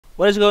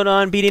What is going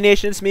on, BD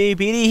Nation? It's me,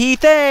 BD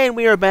Heath, and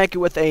we are back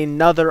with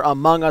another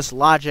Among Us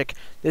Logic.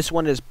 This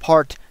one is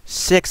part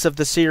 6 of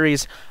the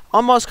series.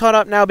 Almost caught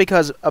up now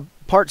because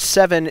part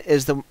 7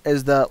 was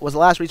the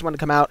last recent one to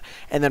come out,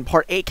 and then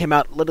part 8 came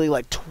out literally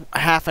like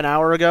half an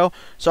hour ago.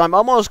 So I'm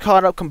almost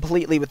caught up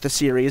completely with the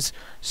series.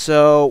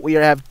 So we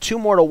have 2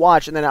 more to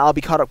watch, and then I'll be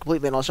caught up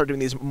completely, and I'll start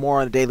doing these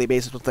more on a daily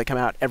basis once they come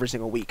out every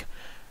single week.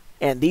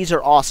 And these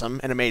are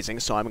awesome and amazing,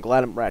 so I'm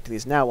glad I'm reacting to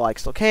these now while I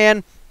still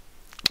can.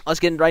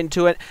 Let's get right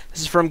into it. This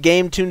is from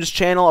GameToon's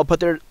channel. I'll put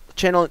their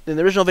channel in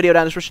the original video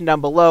down in the description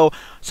down below.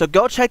 So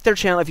go check their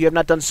channel if you have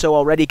not done so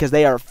already, because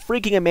they are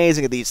freaking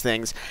amazing at these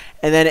things.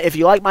 And then if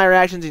you like my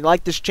reactions and you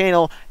like this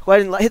channel, go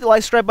ahead and hit the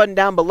like, subscribe button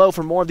down below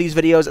for more of these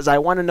videos, as I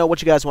want to know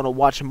what you guys want to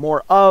watch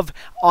more of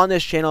on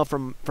this channel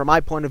from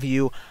my point of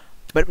view.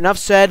 But enough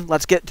said,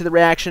 let's get to the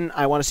reaction.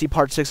 I want to see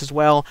part 6 as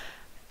well,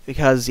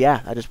 because,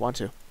 yeah, I just want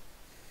to.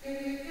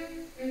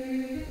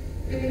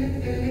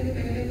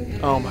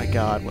 Oh my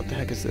god, what the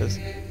heck is this?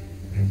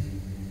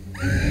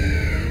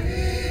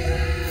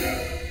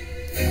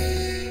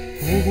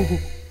 Ooh.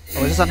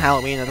 Oh, is this on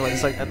Halloween?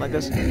 Otherwise, it's like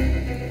this?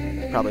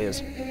 Probably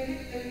is.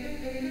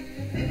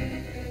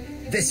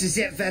 This is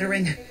it,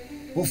 veteran.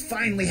 We'll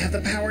finally have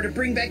the power to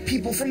bring back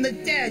people from the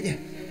dead.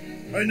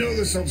 I know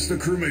this helps the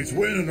crewmates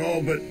win and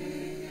all, but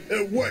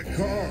at what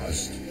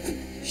cost?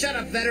 Shut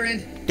up,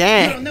 veteran.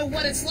 Dang. You don't know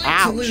what it's like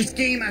Ouch. to lose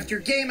game after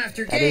game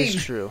after game. That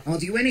is true. I'll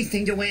do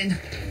anything to win.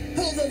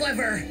 Pull the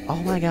lever.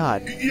 Oh my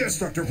god. Yes,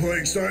 Dr.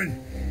 Plankstein.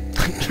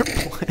 Dr.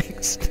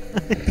 Plankstein.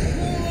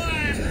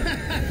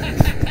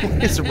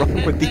 What is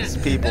wrong with these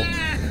people?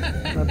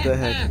 What the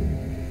heck?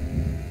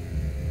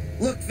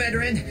 Look,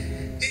 veteran.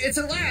 It's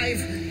alive.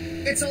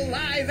 It's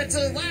alive. It's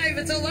alive.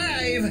 It's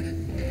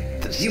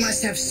alive. You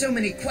must have so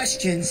many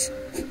questions.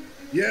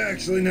 Yeah,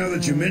 actually, now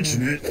that you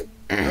mention it,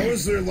 how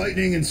is there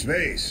lightning in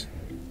space?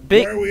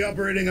 Big. Why are we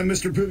operating on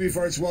Mr. Poopy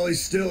Farts while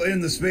he's still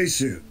in the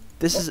spacesuit?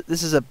 This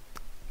is a,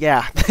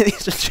 yeah.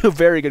 These are 2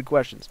 very good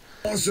questions.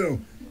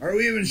 Also, are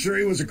we even sure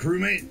he was a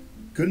crewmate?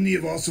 Couldn't he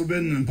have also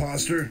been an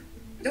imposter?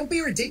 Don't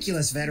be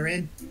ridiculous,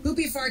 veteran.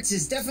 Poopy Farts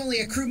is definitely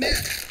a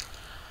crewmate.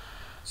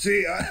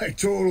 See, I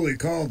totally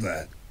called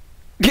that.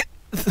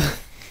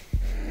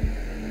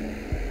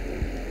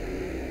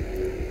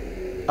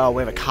 Oh,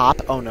 we have a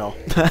cop? Oh no.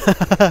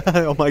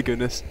 Oh my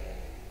goodness.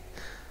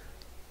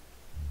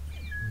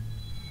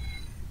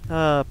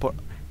 Poor.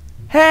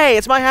 Hey,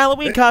 it's my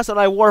Halloween costume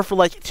I wore for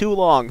like too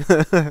long.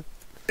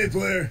 Hey,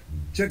 Blair,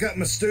 check out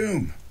my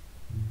stoom.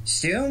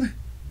 Stoom?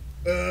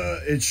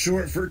 It's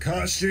short for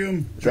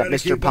costume. Is that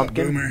Mr.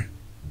 Pumpkin? Boomer.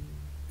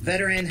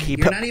 Veteran, Keep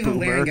you're up, not even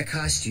boomer. wearing a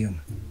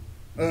costume.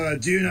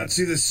 Do you not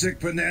see the sick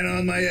banana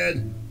on my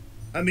head?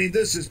 I mean,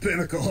 this is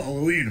pinnacle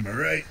Halloween, am I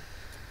right?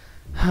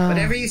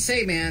 Whatever you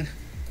say, man.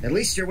 At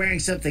least you're wearing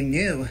something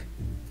new.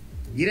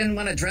 You didn't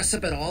want to dress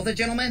up at all, the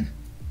gentleman?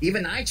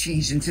 Even I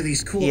changed into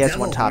these cool He has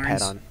devil one top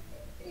horns. hat on.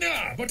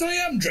 Ah, but I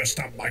am dressed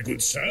up, my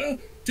good sir.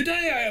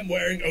 Today I am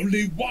wearing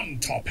only 1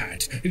 top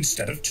hat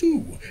instead of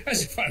 2,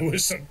 as if I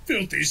was some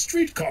filthy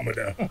street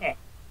commoner.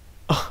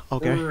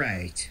 Okay.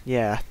 Right.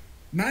 Yeah.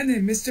 My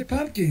name is Mr.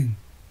 Pumpkin.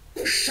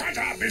 Shut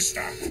up,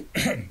 mister!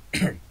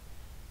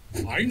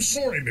 I'm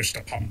sorry,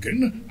 Mr.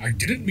 Pumpkin. I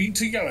didn't mean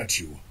to yell at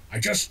you. I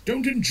just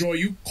don't enjoy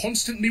you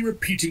constantly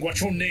repeating what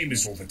your name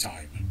is all the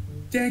time.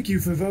 Thank you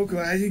for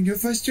vocalizing your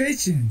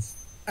frustrations.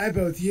 I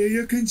both hear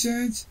your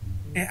concerns,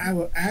 and I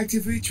will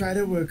actively try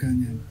to work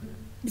on them.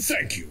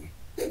 Thank you.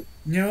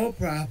 No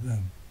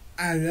problem.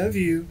 I love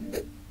you.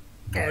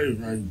 I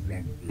love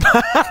you.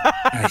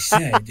 I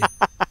said,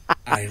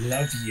 I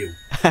love you.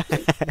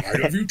 I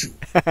love you too.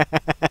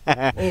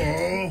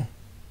 Oh,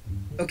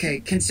 Okay,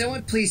 can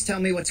someone please tell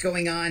me what's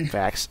going on?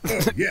 Facts.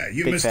 oh yeah,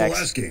 you Big missed facts. the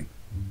last game.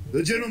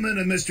 The gentleman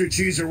and Mr.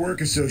 Cheese are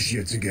work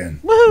associates again.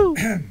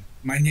 Woohoo!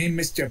 My name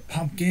Mr.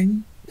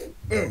 Pumpkin.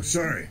 Oh,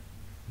 sorry.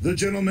 The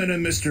gentleman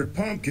and Mr.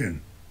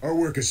 Pumpkin are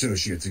work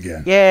associates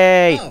again.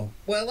 Yay! Oh,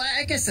 well,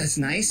 I guess that's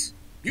nice.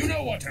 You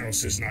know what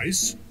else is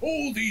nice?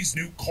 All these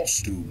new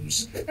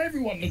costumes.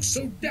 Everyone looks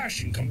so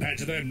dashing compared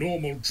to their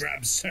normal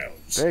drab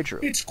selves. Very true.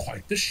 It's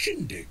quite the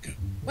shindig.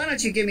 Why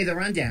don't you give me the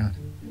rundown?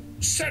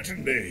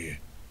 Certainly.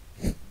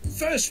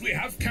 First we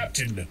have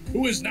Captain,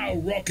 who is now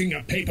rocking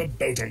a paper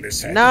boat on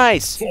his head.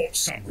 Nice! For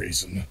some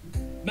reason.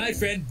 My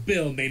friend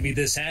Bill made me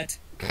this hat.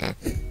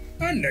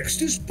 And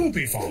next is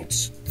Poopy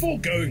Farts,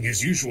 foregoing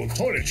his usual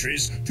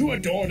toiletries to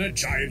adorn a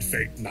giant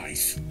fake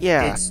knife.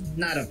 Yeah. It's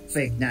not a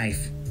fake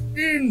knife.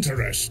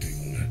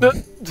 Interesting.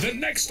 The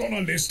next on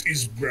our list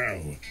is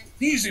Bro.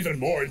 He's even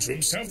more into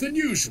himself than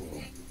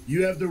usual.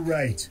 You have the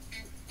right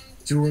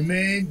to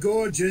remain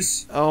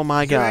gorgeous. Oh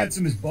my So god.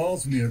 handsome as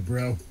balls mirror,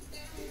 bro.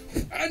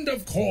 And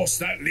of course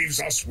that leaves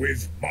us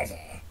with Mother.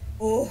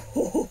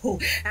 Oh,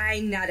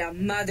 I'm not a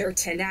mother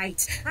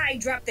tonight. I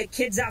dropped the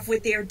kids off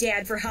with their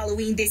dad for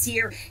Halloween this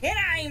year, and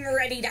I'm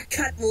ready to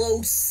cut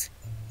loose.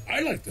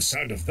 I like the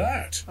sound of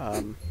that.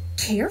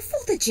 Careful,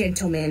 the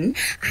gentleman.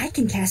 I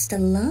can cast a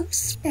love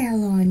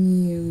spell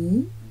on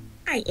you.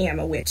 I am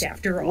a witch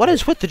after all. What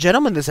is with the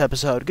gentleman this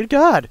episode? Good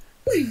god.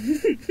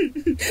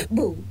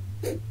 Boo.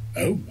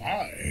 Oh,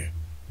 my.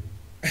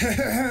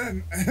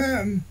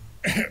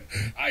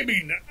 I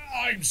mean,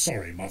 I'm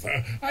sorry,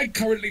 Mother. I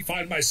currently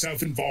find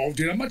myself involved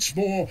in a much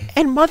more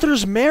And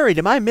Mother's married.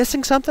 Am I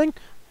missing something?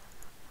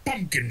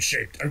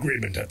 pumpkin-shaped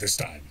agreement at this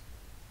time.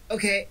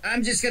 Okay,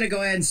 I'm just gonna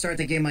go ahead and start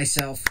the game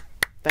myself.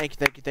 Thank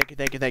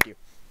you.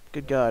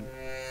 Good God.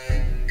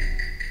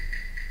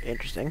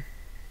 Interesting.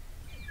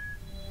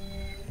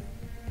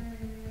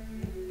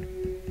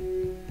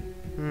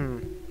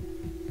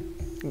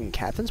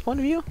 Captain's point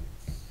of view?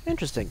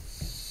 Interesting.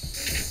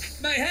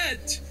 My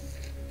hat!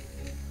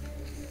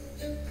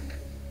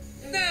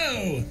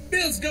 No!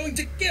 Bill's going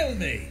to kill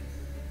me!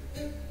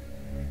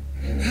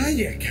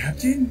 Hiya,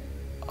 Captain.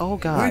 Oh What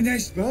a God.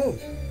 nice boat.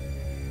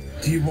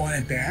 Do you want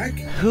it back?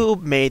 Who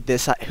made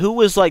this? Who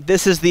was like,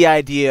 this is the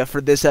idea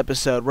for this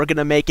episode? We're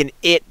gonna make an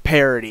It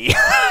parody.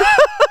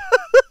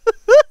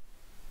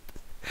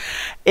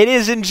 It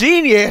is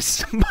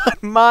ingenious,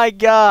 but my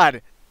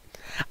God.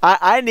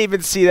 I didn't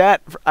even see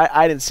that.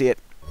 I didn't see it.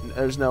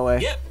 There's no way.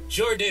 Yep,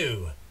 sure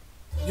do.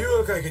 You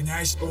look like a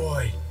nice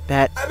boy.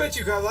 That I bet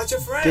you got lots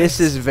of friends. this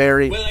is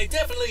very. Well, I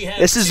definitely have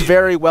This is two.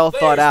 very well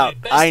thought Claire's my out.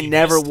 I bestie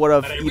never best, would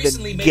have but I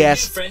recently even made a new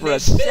guessed friend for a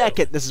named Bill.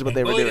 second this is what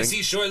they And were boy, doing. does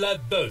he sure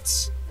love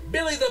boats.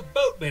 Billy the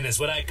Boatman is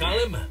what I call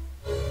him.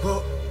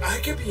 Well, I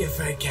could be a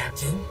friend,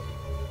 Captain.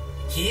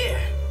 Here,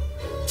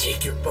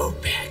 take your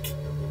boat back.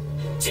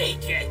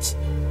 Take it.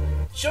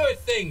 Sure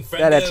thing, friendo.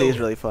 That actually is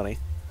really funny.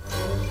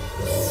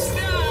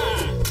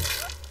 Ah!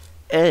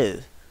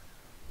 Ew.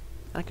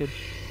 Not good.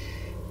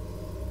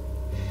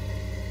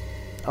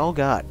 Oh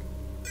God.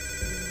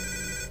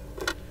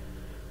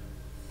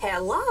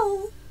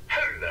 Hello?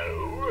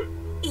 Hello?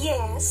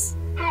 Yes.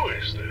 Who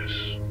is this?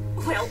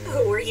 Well,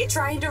 who are you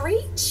trying to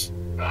reach?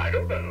 I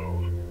don't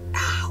know.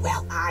 Ah,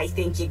 well, I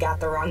think you got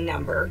the wrong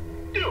number.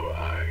 Do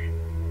I?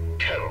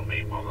 Tell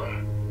me,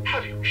 Mother.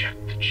 Have you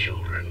checked the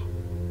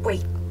children?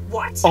 Wait,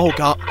 what? Oh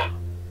God.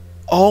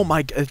 Oh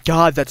my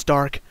God. That's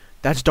dark.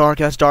 That's dark.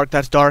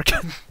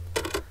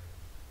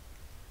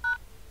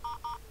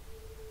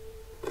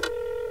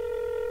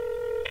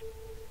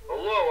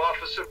 Hello,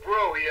 Officer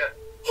Bro here.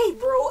 Hey,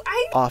 bro,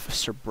 I'm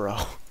Officer Bro.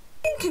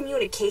 in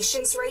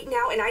communications right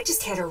now, and I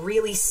just had a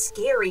really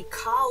scary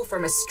call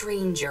from a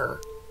stranger.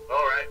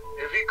 Alright,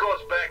 if he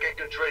calls back, I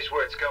can trace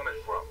where it's coming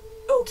from.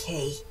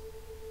 Okay.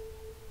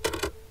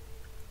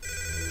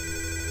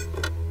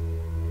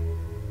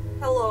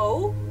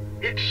 Hello?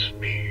 It's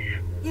me.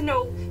 You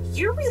know,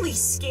 you're really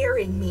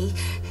scaring me.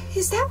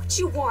 Is that what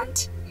you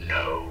want?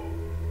 No.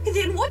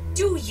 Then what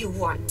do you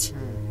want?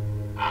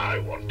 I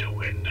want to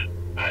win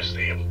as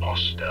the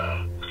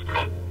imposter.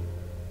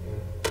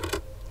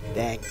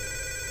 Dang.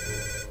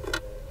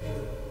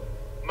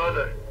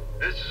 Mother,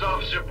 this is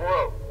Officer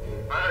Bro.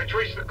 I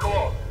traced the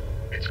call.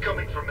 It's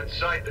coming from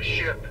inside the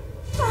ship.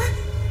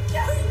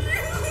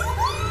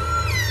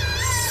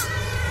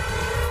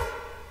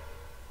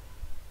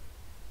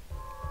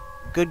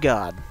 Good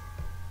God.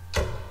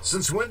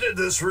 Since when did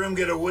this room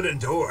get a wooden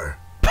door?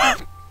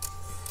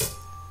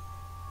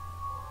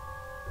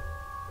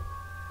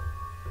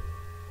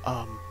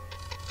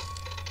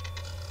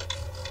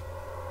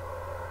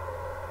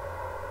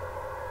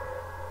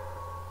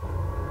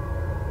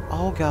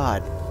 Oh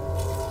God.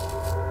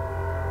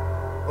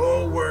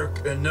 All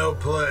work and no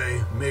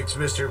play makes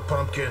Mr.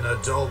 Pumpkin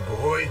a dull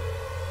boy.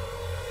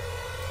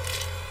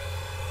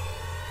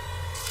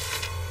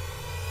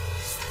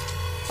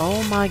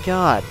 Oh my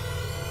God.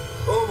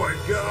 Oh my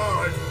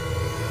God!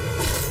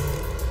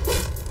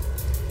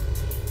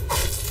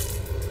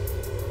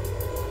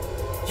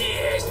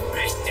 Here's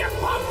Mr.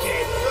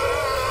 Pumpkin.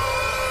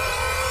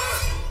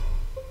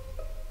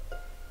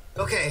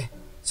 Okay,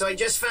 so I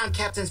just found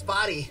Captain's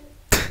body.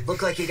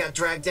 Looked like he got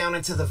dragged down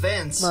into the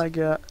vents. My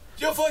God.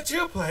 You're for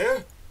two,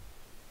 player.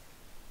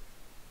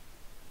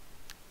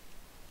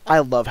 I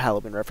love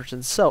Halloween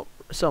references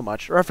so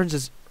much.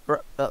 References.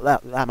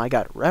 My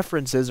God.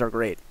 References are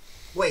great.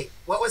 Wait,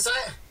 what was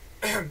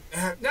that?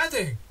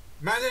 Nothing.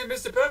 My name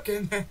is Mr.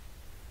 Pumpkin.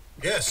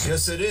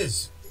 Yes, it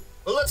is.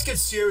 Well, let's get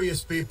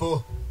serious,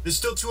 people. There's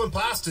still two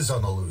imposters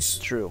on the loose.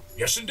 True.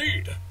 Yes,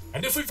 indeed.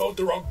 And if we vote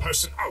the wrong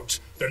person out,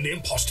 then the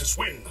imposters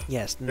win.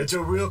 Yes. It's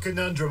a real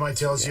conundrum, I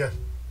tells you.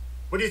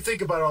 What do you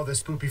think about all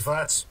this poopy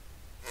farts?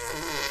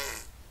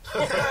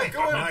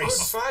 Go on,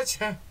 Nice. Fudge.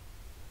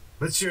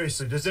 But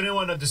seriously, does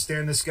anyone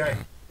understand this guy?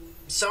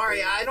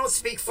 Sorry, I don't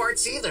speak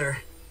farts either.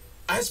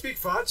 I speak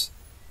Fudge.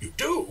 You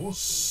do?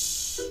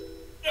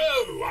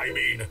 Oh, I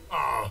mean,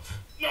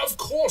 of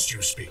course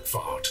you speak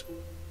fart.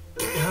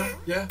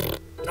 Yeah.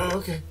 Oh,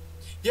 okay.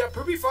 Yeah,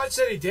 Poopy Fudge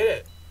said he did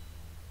it.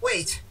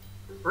 Wait,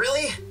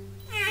 really?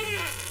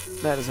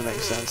 That doesn't make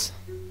sense.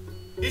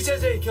 He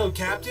says that he killed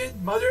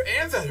Captain, Mother,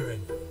 and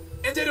Veteran.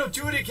 And they don't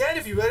do it again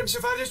if you let him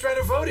survive this round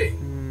of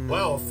voting.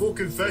 Wow, a full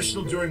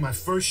confessional during my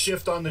first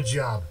shift on the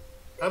job.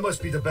 I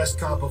must be the best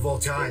cop of all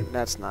time.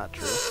 That's not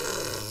true.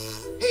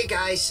 Hey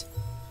guys,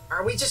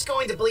 are we just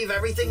going to believe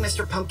everything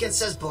Mr. Pumpkin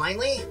says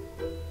blindly?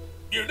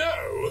 You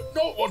know,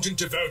 not wanting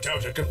to vote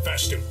out a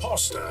confessed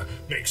imposter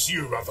makes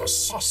you rather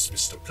sus,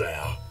 Mr.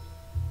 Player.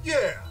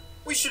 Yeah,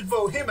 We should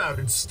vote him out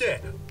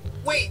instead.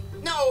 Wait,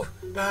 no!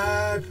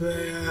 Bad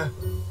player.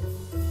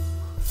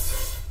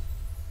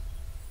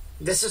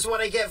 This is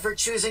what I get for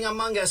choosing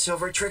Among Us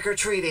over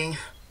trick-or-treating.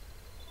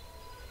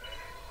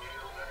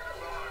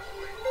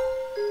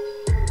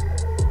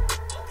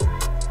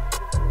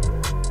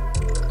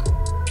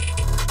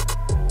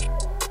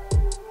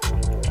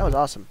 That was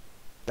awesome.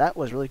 That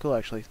was really cool,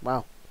 actually.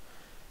 Wow.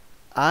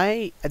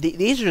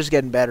 These are just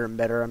getting better and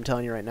better. I'm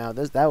telling you right now.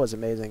 That was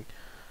amazing.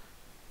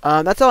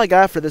 That's all I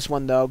got for this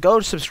one, though. Go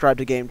subscribe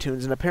to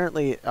GameToons, and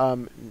apparently,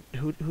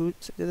 who did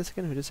this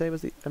again? Who did say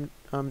was the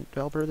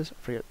developer of this? I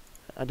forget.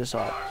 I just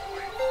saw it.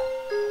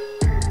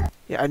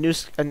 Yeah, a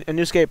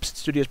Newscape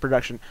Studios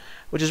production,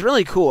 which is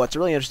really cool. It's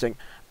really interesting.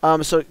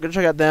 So go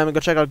check out them, and go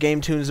check out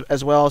GameToons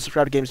as well.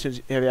 Subscribe to GameToons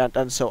if you haven't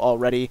done so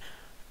already.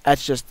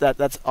 That's just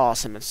that's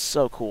awesome. It's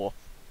so cool.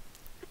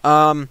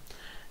 And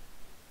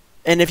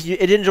if you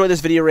did enjoy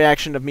this video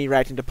reaction of me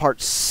reacting to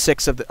part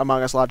 6 of the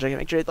Among Us Logic,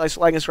 make sure you hit the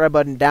like and subscribe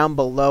button down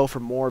below for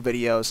more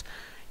videos.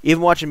 You've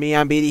been watching me,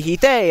 I'm BD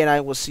Heath, and I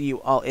will see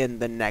you all in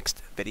the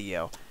next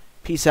video.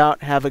 Peace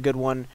out, have a good one,